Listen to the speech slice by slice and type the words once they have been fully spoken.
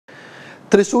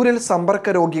തൃശൂരിൽ സമ്പർക്ക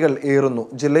രോഗികൾ ഏറുന്നു.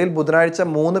 ജില്ലയിൽ ബുധനാഴ്ച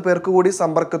 3 പേർക്ക് കൂടി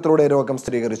സമ്പർക്കത്തിലൂടെ രോഗം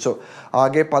സ്ഥിരീകരിച്ചു.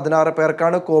 ആകെ 16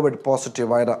 പേർക്കാണ് കോവിഡ്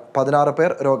പോസിറ്റീവായത്. 16 പേർ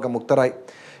രോഗമുക്തരായി.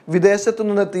 വിദേശത്തു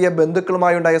നിന്നെത്തിയ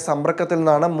ബന്ധുക്കളുമായുണ്ടായ സമ്പർക്കത്തിൽ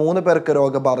നിന്നാണ് 3 പേർക്ക്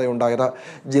രോഗബാധയുണ്ടായത്.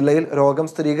 ജില്ലയിൽ രോഗം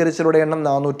സ്ഥിരീകരിച്ചവരുടെ എണ്ണം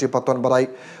 419ആയി.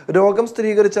 രോഗം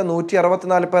സ്ഥിരീകരിച്ച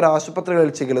 164 പേർ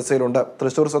ആശുപത്രികളിൽ ചികിത്സയിലുണ്ട്.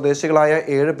 തൃശൂർ സ്വദേശികളായ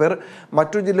 7 പേർ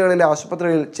മറ്റു ജില്ലകളിലെ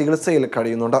ആശുപത്രികളിൽ ചികിത്സയിൽ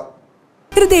കഴിയുന്നുണ്ട്.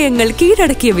 ഹൃദയങ്ങൾ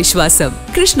കീഴടക്കിയ വിശ്വാസം.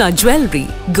 Krishna jewellery,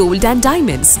 gold and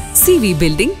diamonds, CV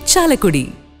building, Chalakudy.